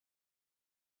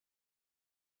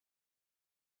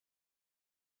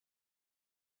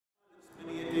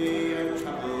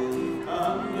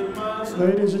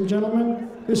ladies and gentlemen,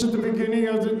 this is the beginning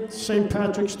of the St.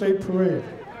 Patrick's Day Parade.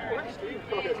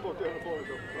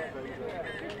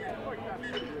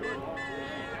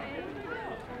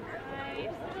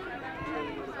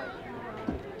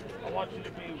 I want you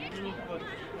to be real good.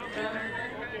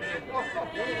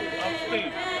 I'm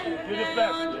Steve. Do the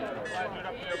best. Do it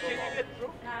up there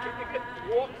below. Can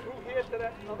you walk through here to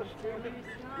that other street?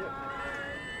 Yeah.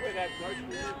 Where that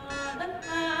grocery is?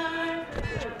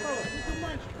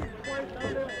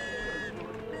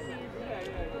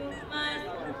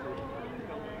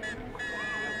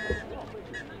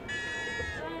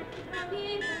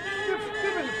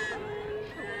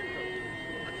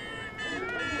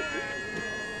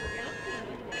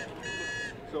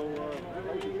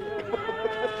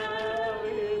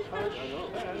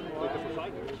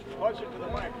 Push it to the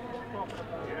mic.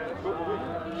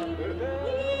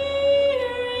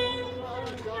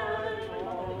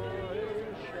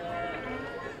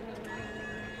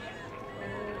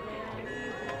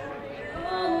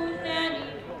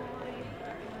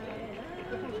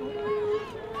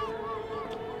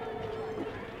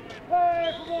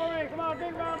 Hey, come on,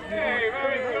 ding dong. Hey,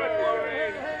 very good,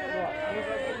 Maureen.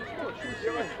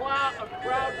 You're a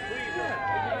crowd pleaser.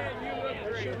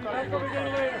 That's what we're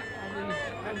getting later.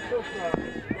 I'm so sorry.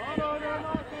 No.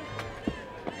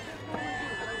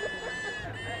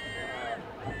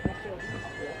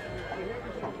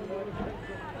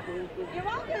 You're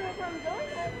welcome if I'm doing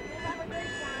it. Have a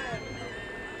great time.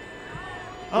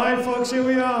 All right, folks, here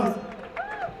we are.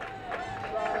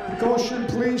 The Goshen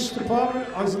Police Department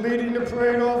is leading the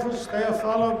parade office. They are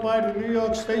followed by the New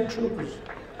York State Troopers.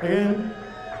 And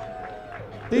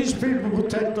these people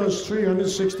protect us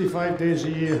 365 days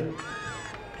a year.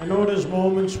 I know there's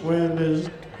moments when there's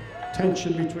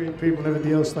tension between people and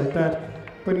everything else like that,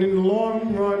 but in the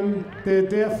long run, they're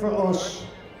there for us,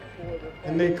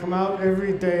 and they come out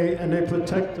every day and they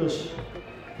protect us,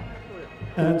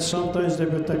 and sometimes they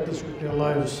protect us with their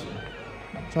lives.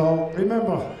 So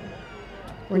remember,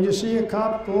 when you see a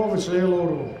cop, go over and say hello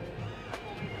to him.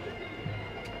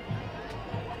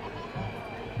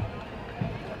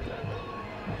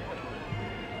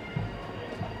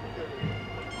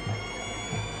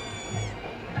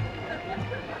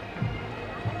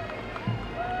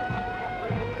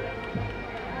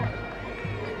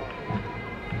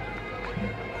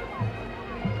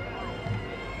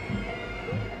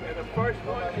 First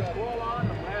one you call on,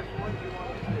 the last one you want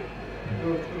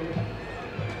to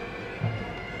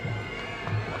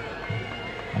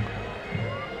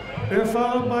see. They're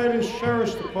followed by the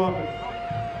Sheriff's Department.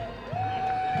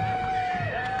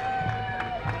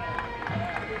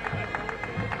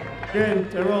 Again,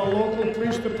 they're our local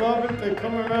police department. They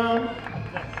come around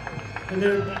and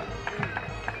they're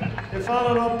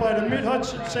followed up by the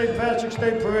Mid-Hudson St. Patrick's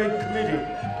Day Parade Committee.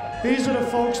 These are the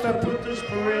folks that put this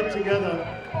parade together.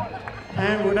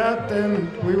 And without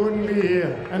them, we wouldn't be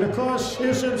here. And of course,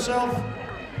 here's himself,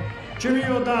 Jimmy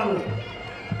O'Donnell.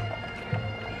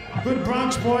 Good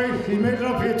Bronx boy, he made it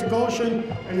up here to Goshen,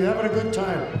 and he's having a good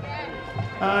time.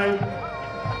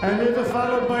 And they're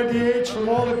followed by DH from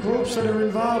all the groups that are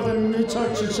involved in the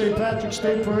Mid-Hudson St. Patrick's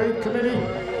Day Parade Committee,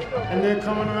 and they're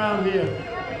coming around here.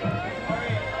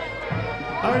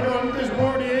 How are you doing? There's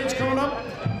more DH coming up.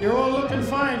 You're all looking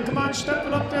fine. Come on, step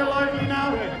it up there lively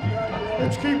now.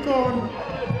 Let's keep going.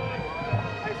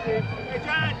 Hey,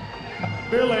 John.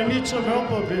 Bill, I need some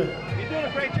help up here. You're doing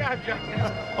a great job, John.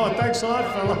 Oh, thanks a lot,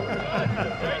 fella.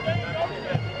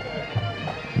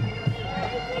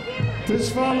 This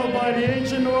is followed by the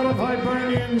Ancient Order of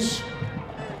Hibernians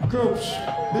groups.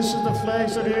 This is the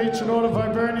flags of the Ancient Order of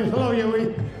Hibernians. Hello,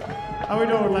 Huey. How we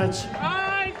doing, lads?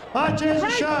 Hi. Hi,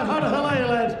 Jason Sean. How the hell are you,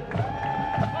 lad?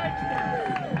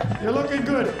 You're looking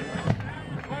good.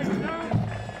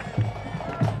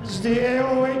 This is the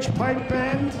AOH Pipe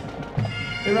Band.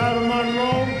 They're out of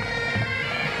Monroe.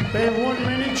 They've won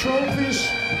many trophies,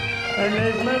 and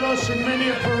they've led us in many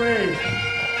a parade.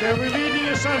 They'll be leading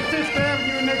us on 5th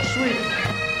Avenue next week.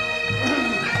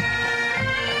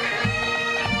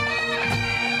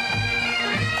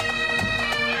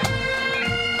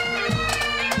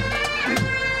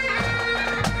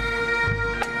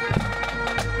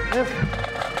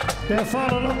 They're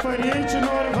followed up by the Ancient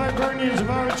Order of Hibernians of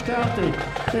Orange County.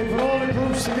 They put all the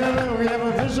groups together. We have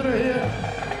a visitor here,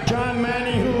 John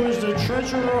Manny, who is the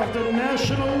treasurer of the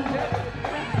National.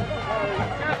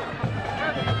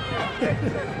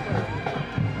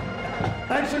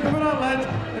 Thanks for coming on, lads.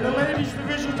 And the ladies'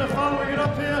 divisions are following it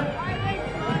up here.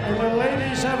 And the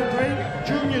ladies have a great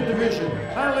junior division.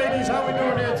 Hi, ladies. How we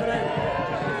doing here today?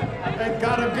 Thank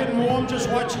God I'm getting warm just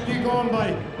watching you going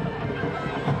by.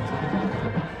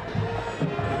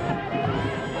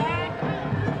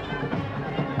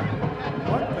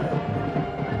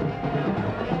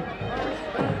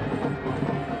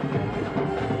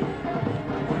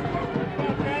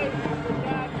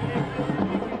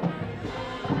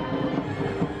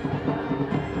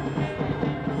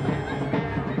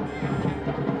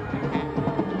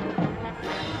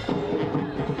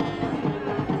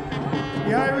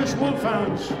 the Irish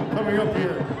Wolfhounds coming up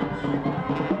here.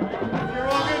 You're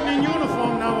all getting in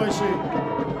uniform now, I see.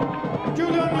 Would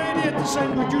you, young lady at the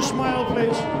side, would you smile,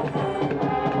 please?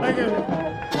 Thank you.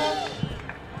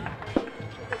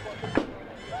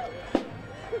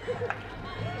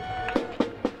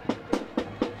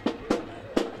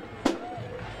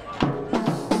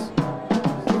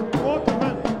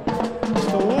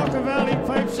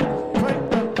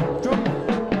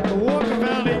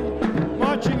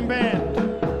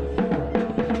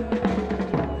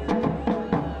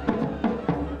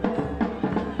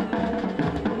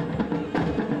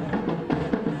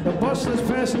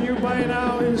 Passing you by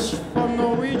now is from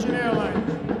Norwegian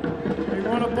Airlines. They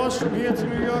run a bus from here to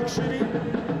New York City.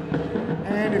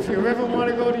 And if you ever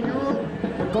want to go to Europe,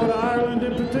 or go to Ireland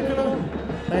in particular,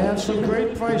 they have some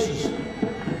great prices.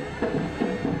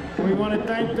 We want to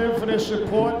thank them for their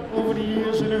support over the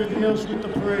years and everything else with the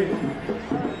parade.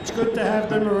 It's good to have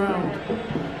them around.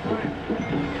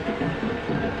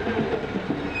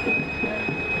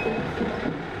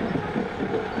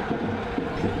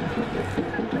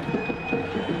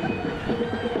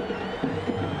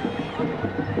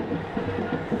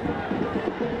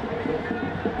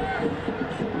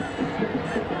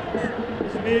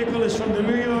 Vehicle is from the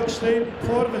New York State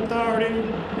Port of Authority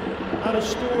out of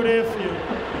Stewart Airfield.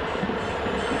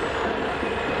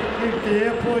 Keep the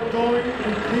airport going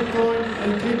and keep going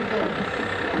and keep going.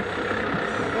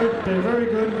 They're very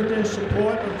good with their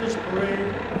support of this parade,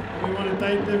 and we want to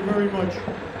thank them very much.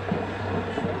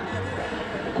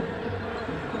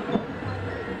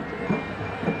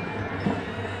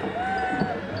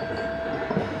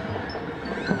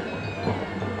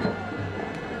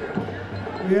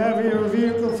 We have here a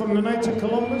vehicle from the Knights of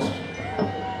Columbus.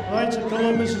 The Knights of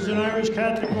Columbus is an Irish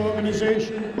Catholic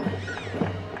organization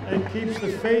that keeps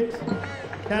the faith,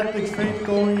 Catholic faith,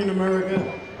 going in America.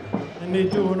 And they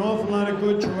do an awful lot of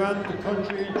good throughout the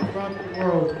country and throughout the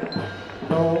world.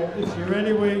 So if you're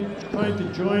anyway trying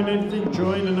to join anything,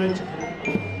 join the Knights of Columbus.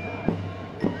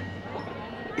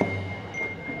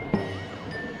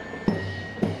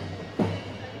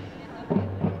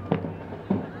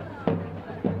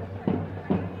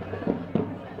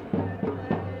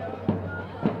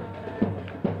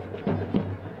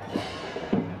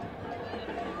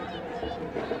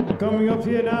 Coming up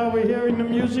here now, we're hearing the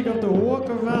music of the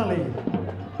Walker Valley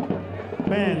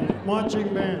Band,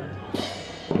 marching band.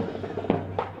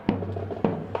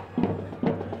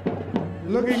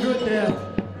 Looking good there.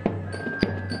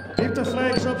 Keep the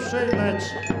flags up straight, lads.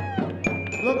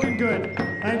 Looking good.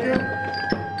 Thank you.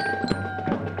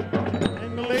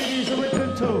 And the ladies are with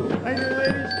them too. Thank you,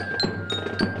 ladies.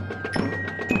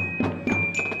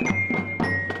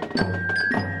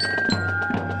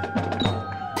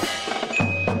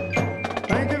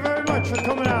 For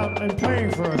coming out and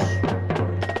playing for us.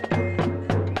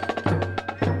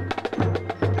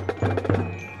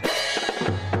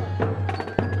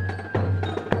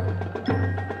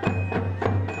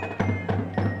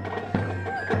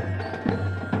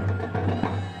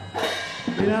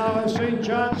 We now have St.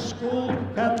 John's School,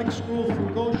 Catholic school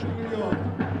from Goshen, New York.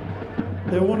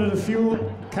 They're one of the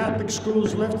few Catholic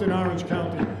schools left in Orange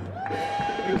County.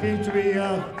 They seem to be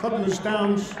cutting us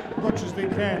down as much as they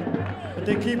can. But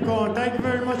they keep going. Thank you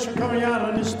very much for coming out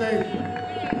on this day.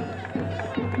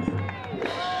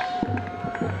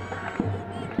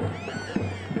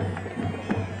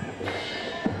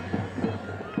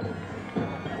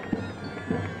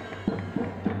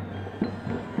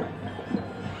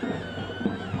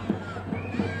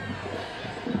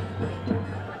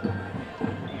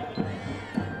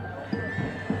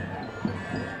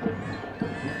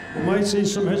 You might see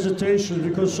some hesitation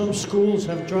because some schools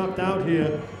have dropped out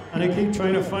here and they keep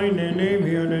trying to find their name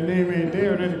here and their name ain't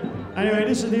there. Anyway,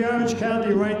 this is the Orange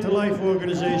County Right to Life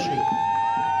organization.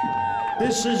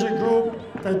 This is a group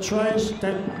that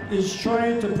is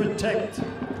trying to protect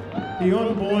the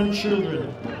unborn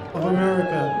children of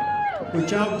America,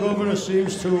 which our governor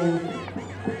seems to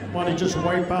want to just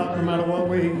wipe out no matter what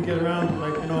way he can get around,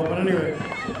 like, you know. But anyway,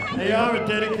 they are a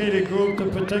dedicated group to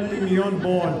protecting the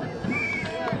unborn.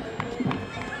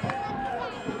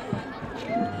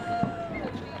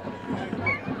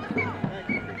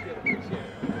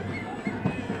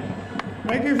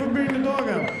 Thank you for bringing the dog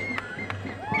out.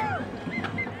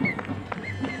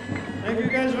 Thank you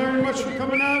guys very much for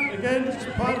coming out. Again, it's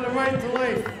part of the Right to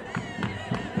Life.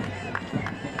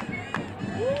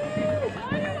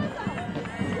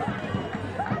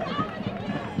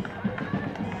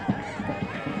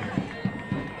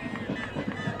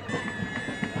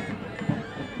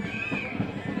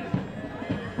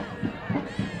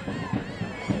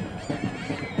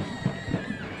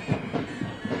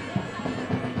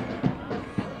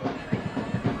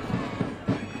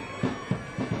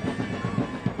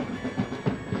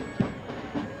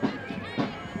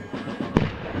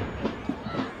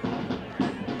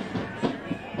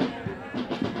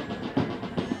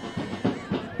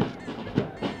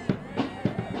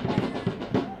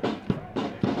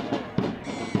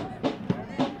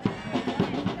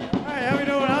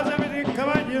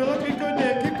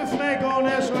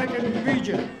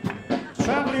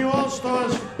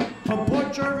 All-Stars from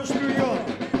Port Jervis, New York.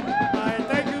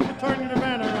 Thank you for turning the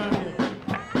van around here.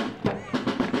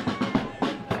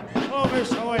 Hello,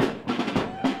 Miss, how are you?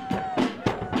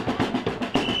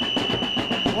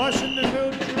 Washington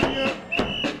Hill Jr.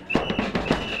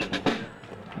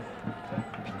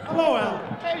 Hello, Al.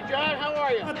 Hey, John, how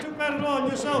are you? Not too bad at all.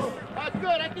 And yourself? Good.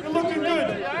 I can You're see looking you good.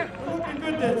 there, you are. You're looking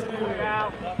good there today.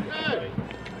 Good.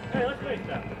 Hey, let's face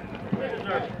that.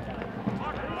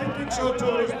 I think so too.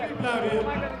 There's people out here. Am I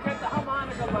going to get the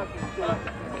harmonica lessons, John?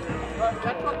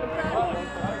 That's what the band.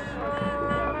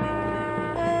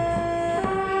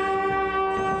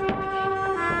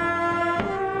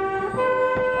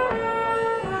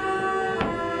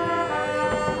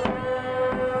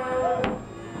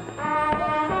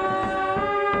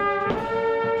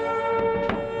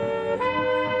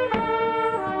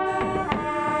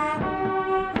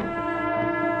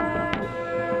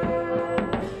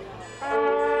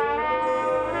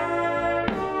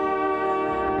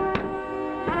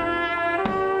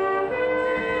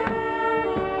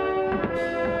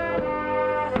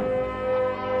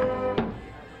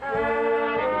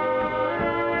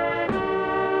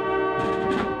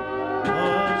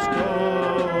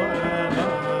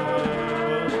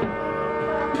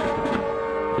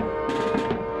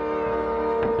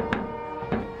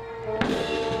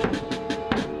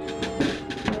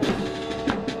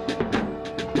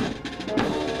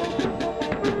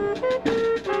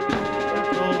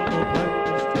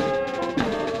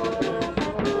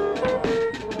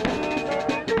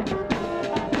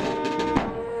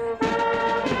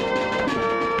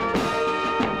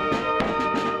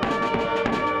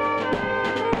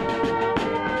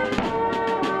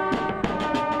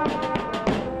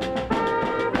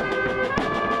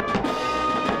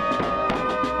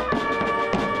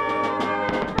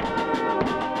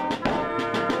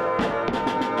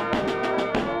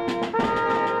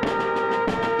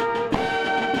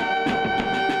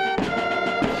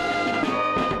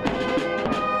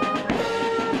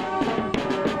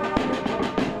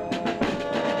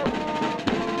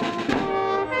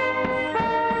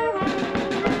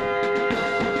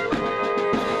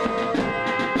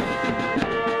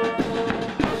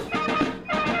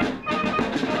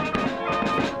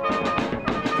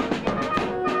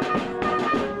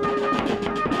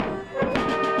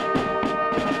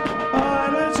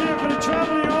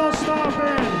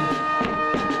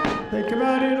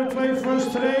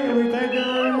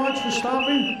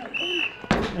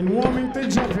 And warming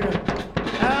things up here.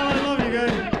 Al, I love you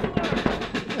guys.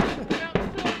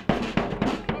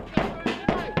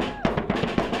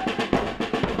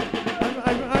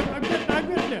 I'm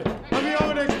getting there. I'll be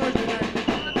over next Thursday night.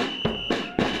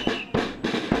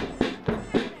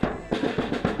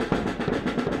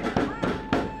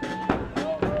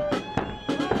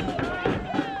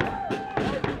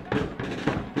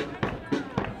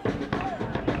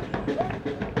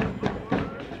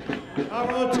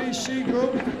 ROTC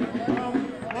group from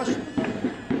Washington.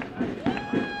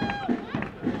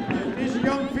 These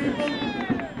young people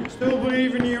still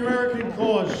believe in the American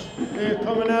cause. They're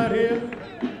coming out here.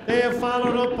 They are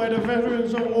followed up by the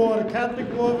veterans of war, the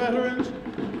Catholic War veterans.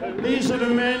 These are the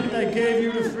men that gave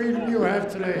you the freedom you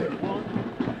have today.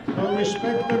 So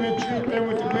respect them and treat them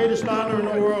with the greatest honor in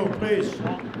the world, please.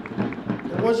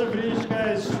 If it wasn't for these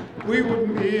guys, we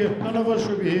wouldn't be here. None of us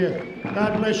would be here.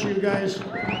 God bless you guys.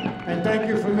 And thank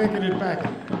you for making it back.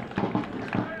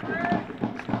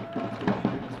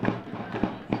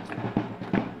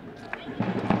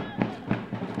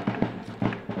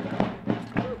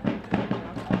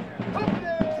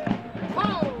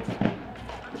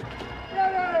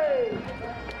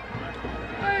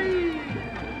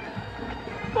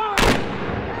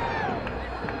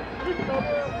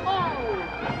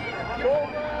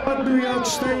 New York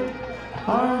State,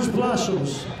 orange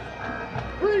blossoms.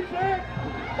 Present,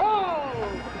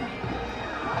 hold!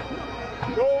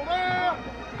 Shoulder,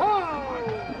 hold!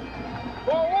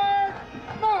 Forward,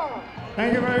 march!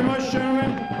 Thank you very much,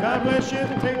 gentlemen. God bless you.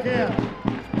 Take care.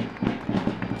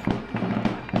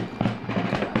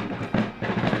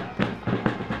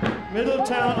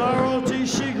 Middletown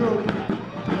ROTC group.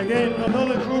 Again,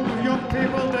 another group of young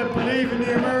people that believe in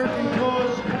the American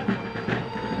cause.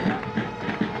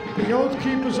 The Oath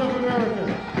Keepers of America.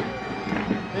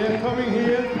 They are coming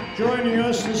here, joining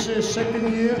us. This is their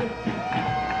second year,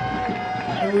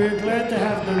 and we are glad to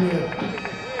have them here.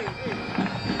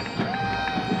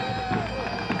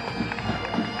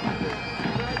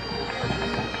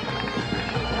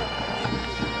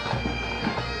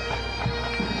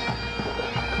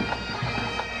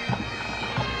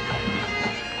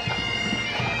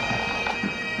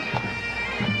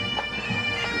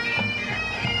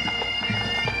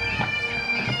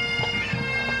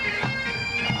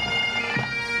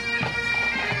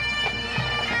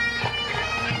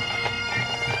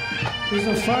 is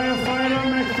the firefighter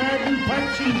McFadden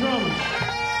Pipes and Drums.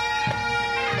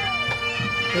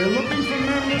 They're looking for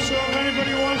members, so if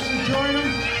anybody wants to join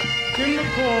them, give them a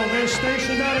call. They're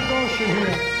stationed out of Goshen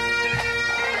here.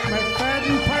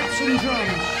 McFadden Pipes and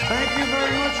Drums. Thank you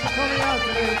very much for coming out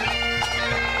today.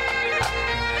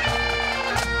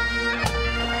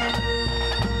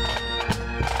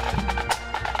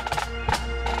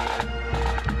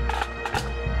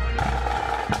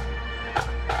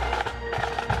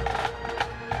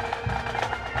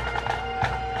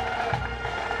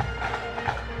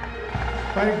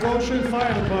 By the Goshen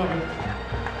Fire Department,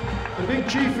 the big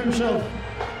chief himself.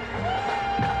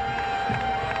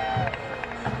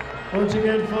 Once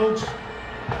again, folks,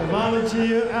 the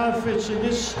volunteer outfits in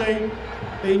this state,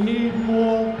 they need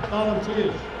more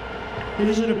volunteers.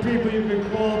 These are the people you can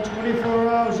call 24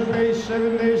 hours a day,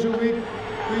 7 days a week,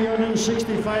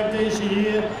 365 days a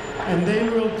year, and they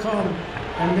will come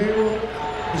and they will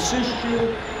assist you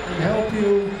and help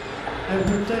you and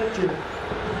protect you.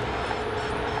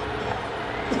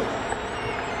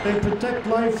 They protect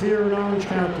life here in Orange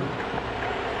County.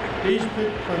 These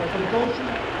people from Goshen,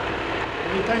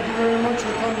 we thank you very much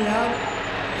for coming out.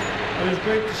 It was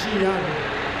great to see you out here.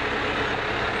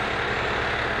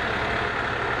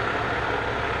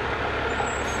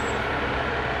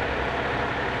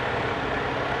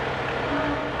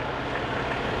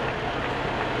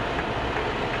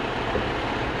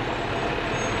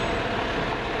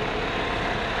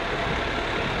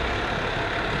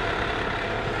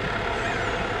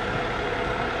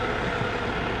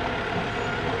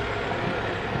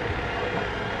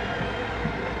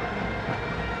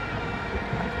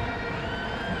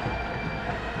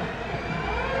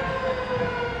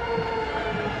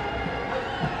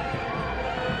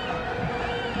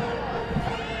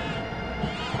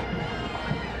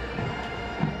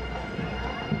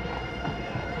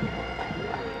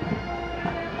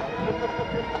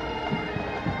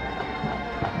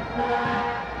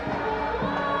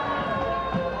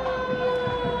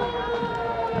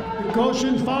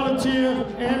 Goshen Volunteer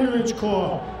Ambulance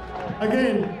Corps.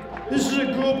 Again, this is a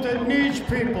group that needs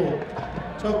people.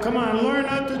 So come on, learn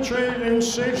how to trade and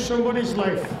save somebody's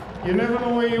life. You never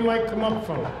know where you might come up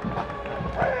from.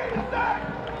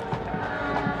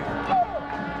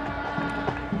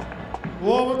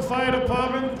 Warwick Fire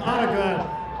Department, honor guard.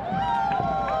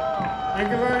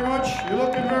 Thank you very much. You're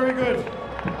looking very good.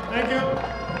 Thank you.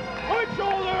 Right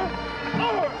shoulder,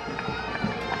 over.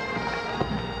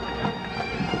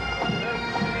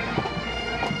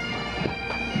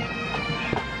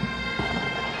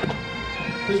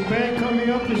 This band coming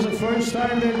up is the first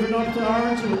time they've been up to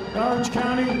Orange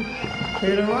County.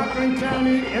 They're the Rockland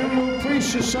County Emerald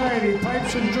Priest Society,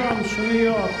 Pipes and Drums from New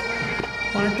York.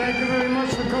 I want to thank you very much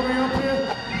for coming up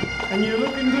here, and you're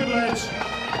looking good, lads.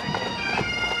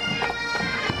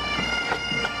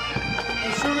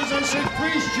 As soon as I said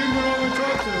priest, Jim went over and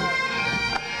talked to them.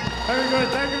 Very good,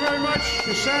 thank you very much.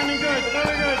 You're sounding good,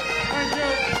 very good. Thank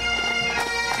you.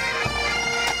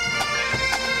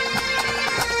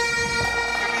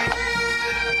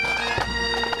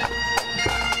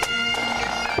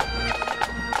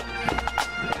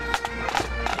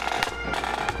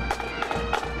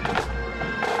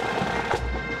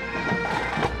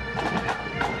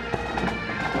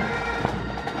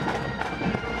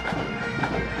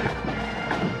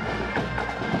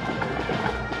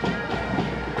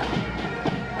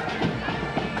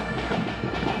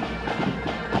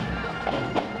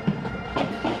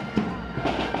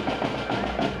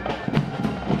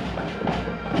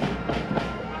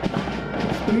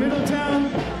 The Middletown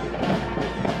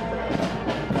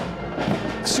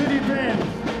City Band.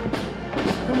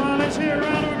 Come on, let's hear a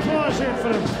round of applause here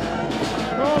for them.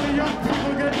 For all the young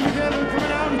people getting together and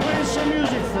coming out and playing some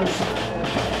music for us.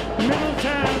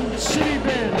 Middletown City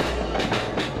Band.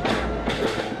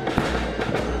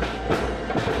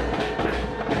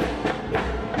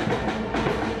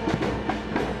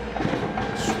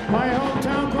 My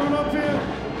hometown growing up here,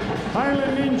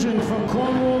 Highland Engine from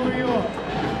Cornwall, New York.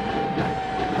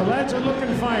 The lads are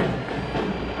looking fine.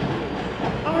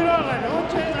 How we doing, lad?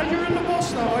 Okay, are you in the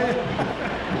bus now, are you?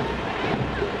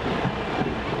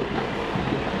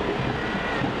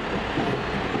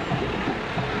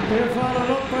 They're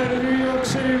followed up by the New York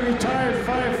City retired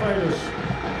firefighters.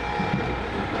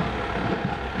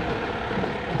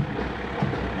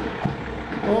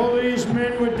 All these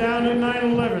men were down in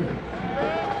 9/11.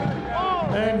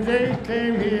 And they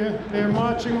came here. They're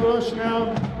marching with us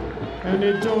now. And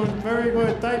they're doing very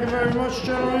good. Thank you very much,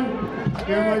 gentlemen.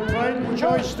 You're my pride and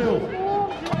joy still.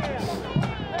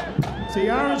 It's the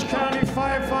Orange County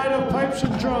Firefighter Pipes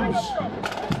and Drums.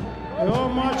 They're all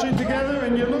marching together,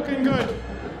 and you're looking good.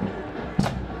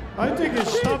 I think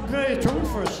it's stopped very tuned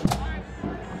for us.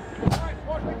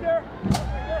 Watch right there.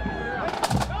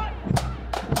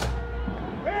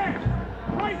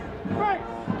 Right.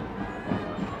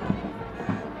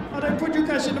 Oh, they put you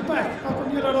guys in the back. How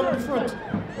come you're not up in front?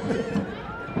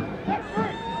 That's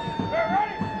right.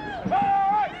 Ready?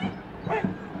 All right. Quick.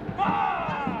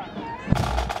 Five.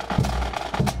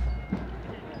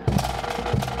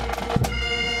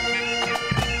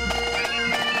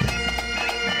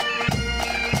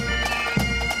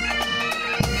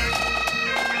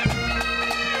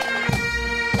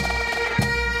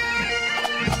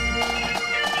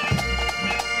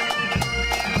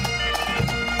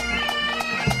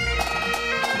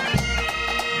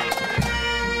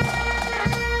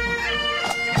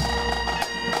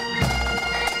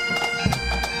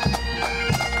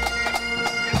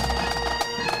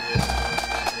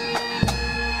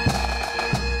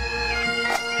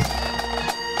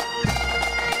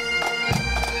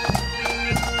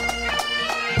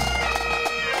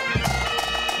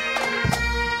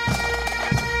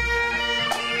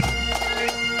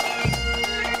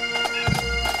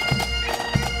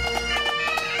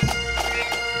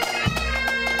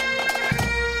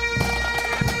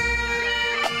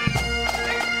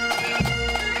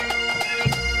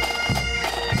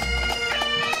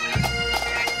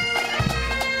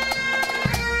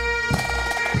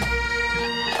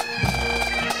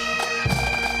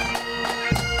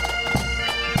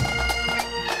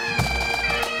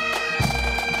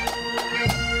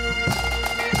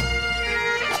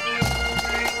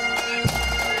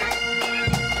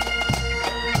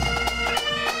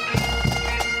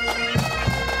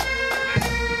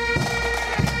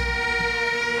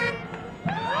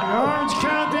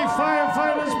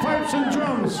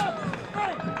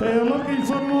 They're looking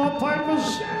for more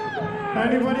pipers.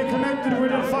 Anybody connected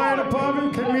with the fire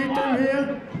department can meet them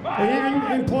here. They even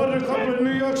imported a couple of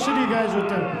New York City guys with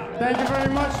them. Thank you very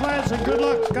much, lads, and good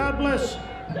luck. God bless.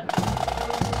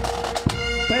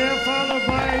 They are followed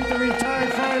by the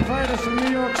retired firefighters from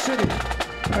New York City.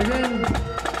 Again,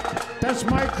 that's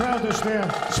my crowd that's there.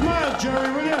 Smile, Jerry,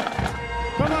 will you?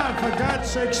 Come on, for God's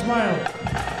sake, smile.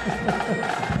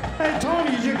 Hey,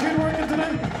 Tony, is your kid working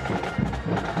today?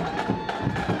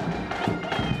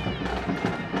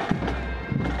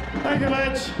 Thank you,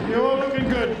 lads. You're all looking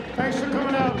good. Thanks for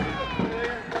coming out.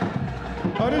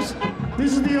 Oh,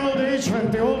 this is the old age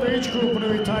one, the old age group of the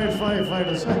retired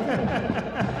firefighters.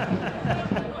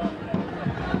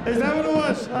 Is that what it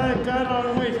was? I got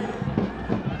on wait.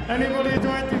 Anybody do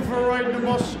anything for riding the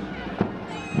bus?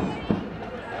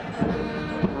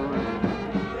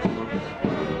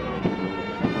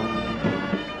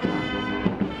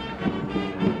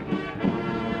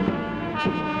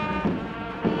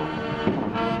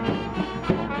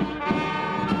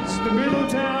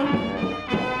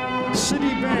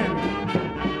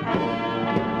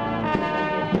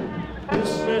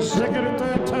 Second or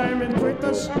third time in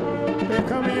Quintus. They're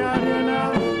coming out here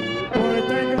now. I want to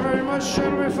thank you very much,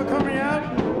 gentlemen, for coming out.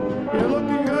 You're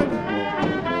looking good.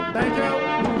 Thank you.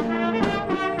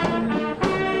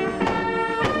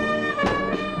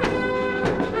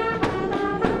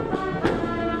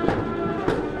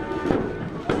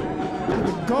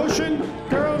 Goshen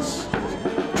girls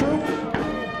troop.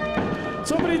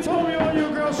 Somebody told me all you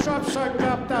girls dropped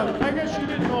out. I guess you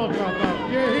didn't all drop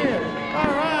out. You're here.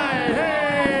 All right. Hey.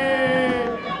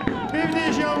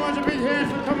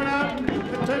 For coming out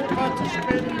and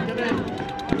participating today.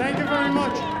 Thank you very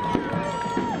much.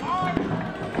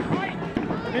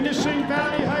 Innocent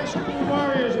Valley High School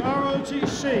Warriors,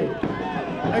 ROTC.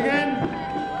 Again,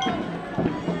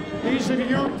 these are the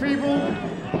young people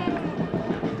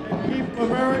that keep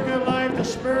America alive, the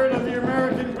spirit of the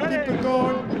American people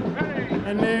going,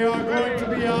 and they are going to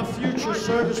be our future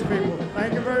service people.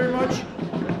 Thank you very much.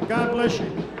 God bless you.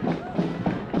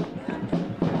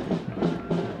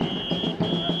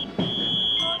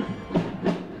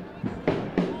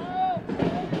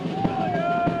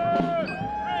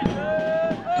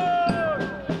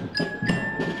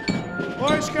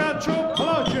 Boy Scout Troop,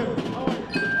 hello, Jim.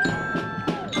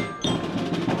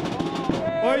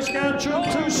 Boy Scout Troop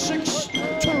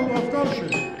 262 of Goshen.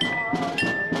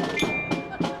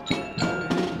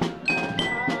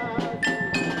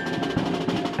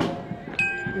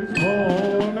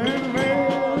 Born and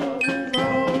raised his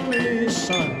only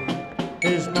son,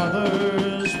 his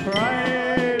mother's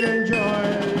pride and joy,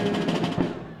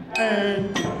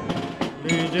 and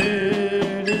he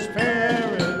did his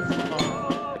parents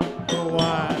wrong.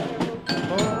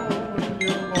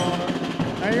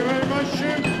 Thank you very much,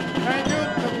 Jim. Thank you.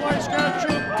 The Boy Scout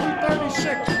Troop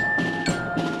 236.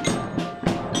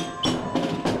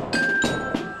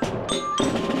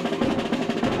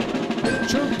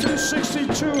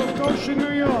 2 of Goshen,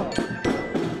 New York.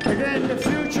 Again, the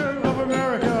future of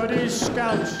America are these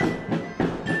scouts.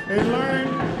 They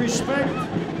learn respect,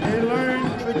 they learn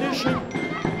tradition,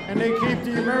 and they keep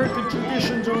the American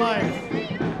traditions alive.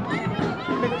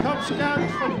 The Cub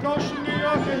Scouts from Goshen, New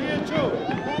York are here too.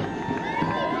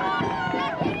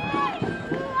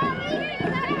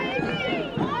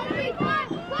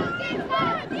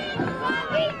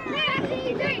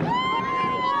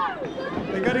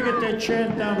 They got to get their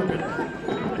chant down a bit.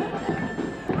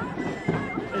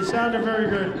 They sounded very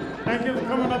good. Thank you for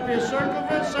coming up here.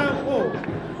 Circleville,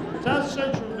 South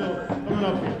Centralville, coming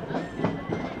up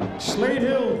here. Slade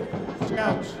Hill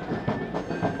Scouts.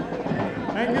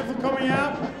 Thank you for coming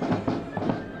out.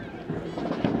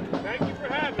 Thank you for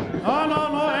having us. Oh,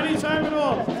 no, anytime at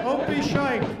all. Don't be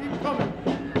shy. Keep coming.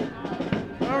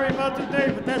 Sorry about the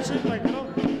day, but that's it, like, you know.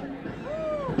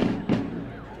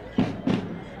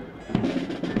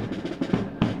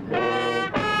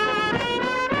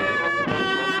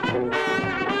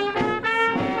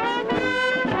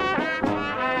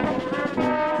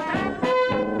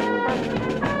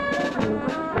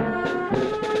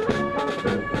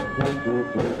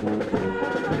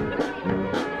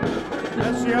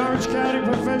 That's the Orange County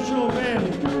Professional Band.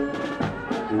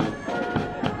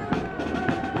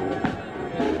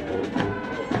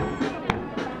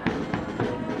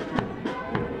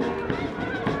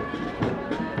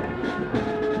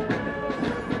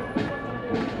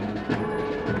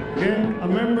 Again, a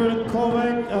member of the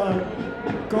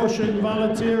Goshen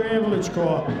Volunteer Ambulance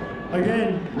Corps.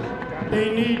 Again, they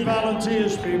need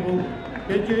volunteers, people.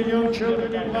 Get your young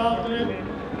children involved in it,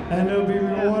 and they'll be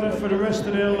rewarded for the rest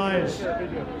of their lives,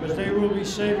 because they will be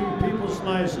saving people's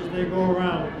lives as they go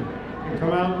around and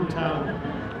come out in town.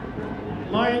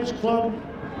 Lions Club.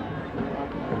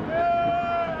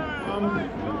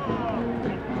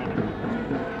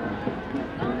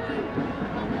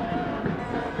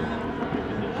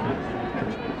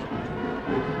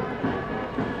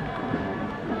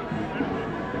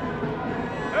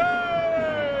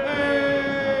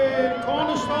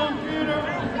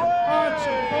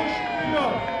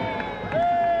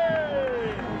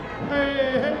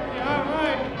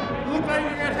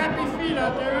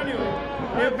 Out there anyway.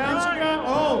 They're bouncing around.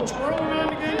 Oh, twirling around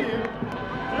again here.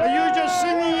 Are you just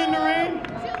singing in the rain?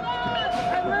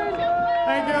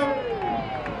 Thank you.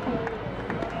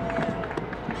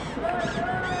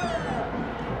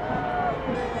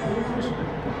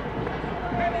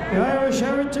 The Irish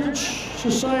Heritage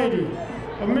Society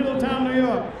of Middletown, New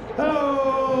York.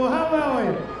 Hello, how are we?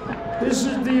 This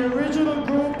is the original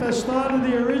group that started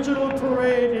the original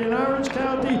parade in Orange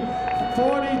County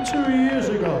 42 years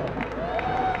ago.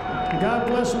 God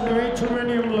bless them, there ain't too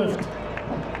many of them left.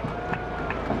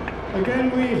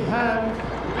 Again, we have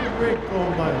Big Rick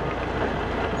going by.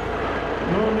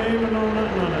 No name and no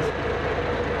nothing on it.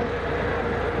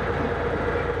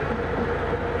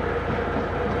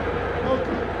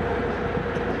 Okay.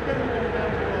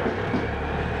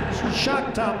 This is Shock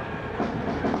Top.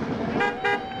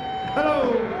 Hello.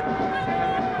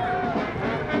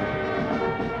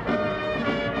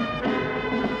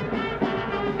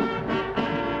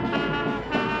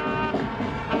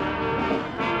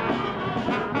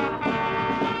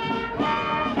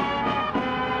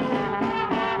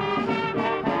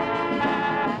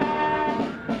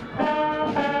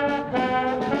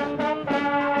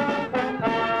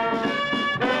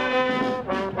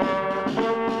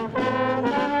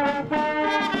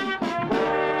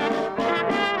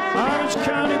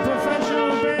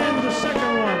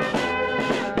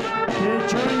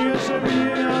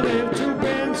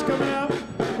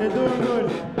 They're doing good.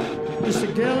 It's the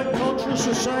Gaelic Cultural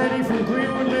Society from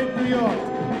Greenwood Lake, New York.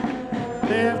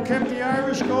 They have kept the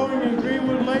Irish going in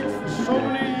Greenwood Lake for so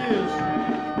many years.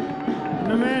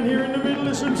 And the man here in the middle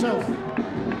is himself,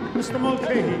 Mr.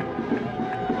 Mulcahy.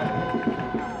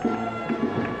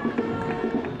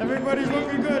 Everybody's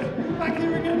looking good. Back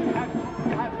here again.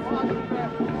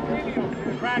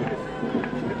 Practice.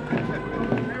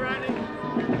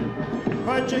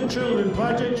 Project Children.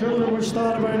 Project Children was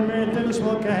started by a man, Dennis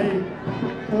Mulcahy,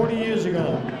 40 years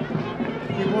ago.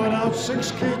 He brought out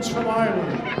 6 kids from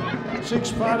Ireland,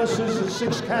 6 Protestants and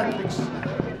 6 Catholics,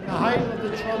 the height of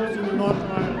the troubles in the North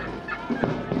of Ireland.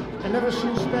 And ever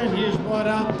since then, he has brought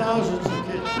out thousands of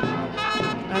kids.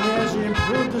 And he has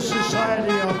improved the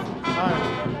society of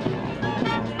Ireland.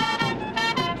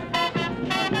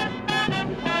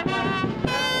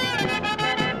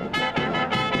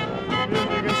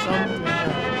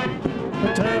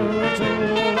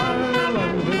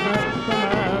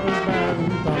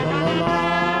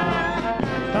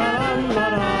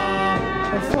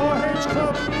 The 4-H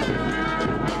Club.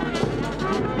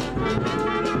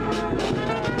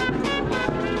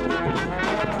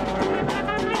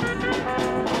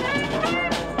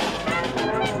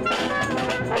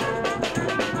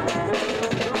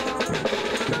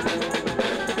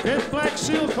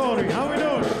 Tony. How we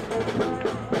doing?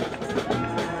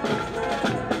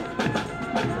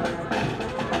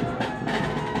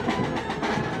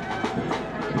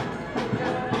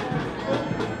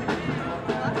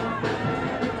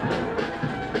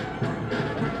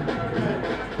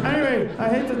 Anyway, I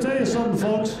hate to tell you something,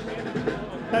 folks.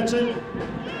 That's it.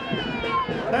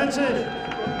 That's it.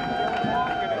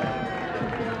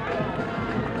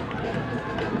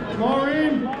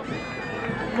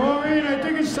 Maureen, I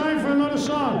think it's time for another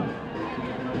song.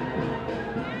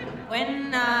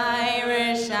 When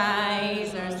Irish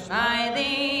eyes are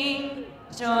smiling,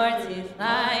 shorts is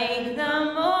like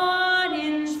the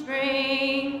morning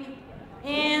spring.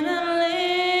 In the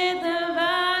lilt of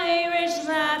Irish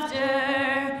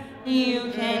laughter,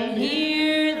 you can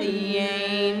hear the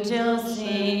angels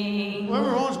sing.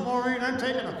 Whoever owns Maureen, I'm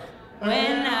taking her.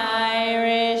 When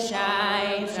Irish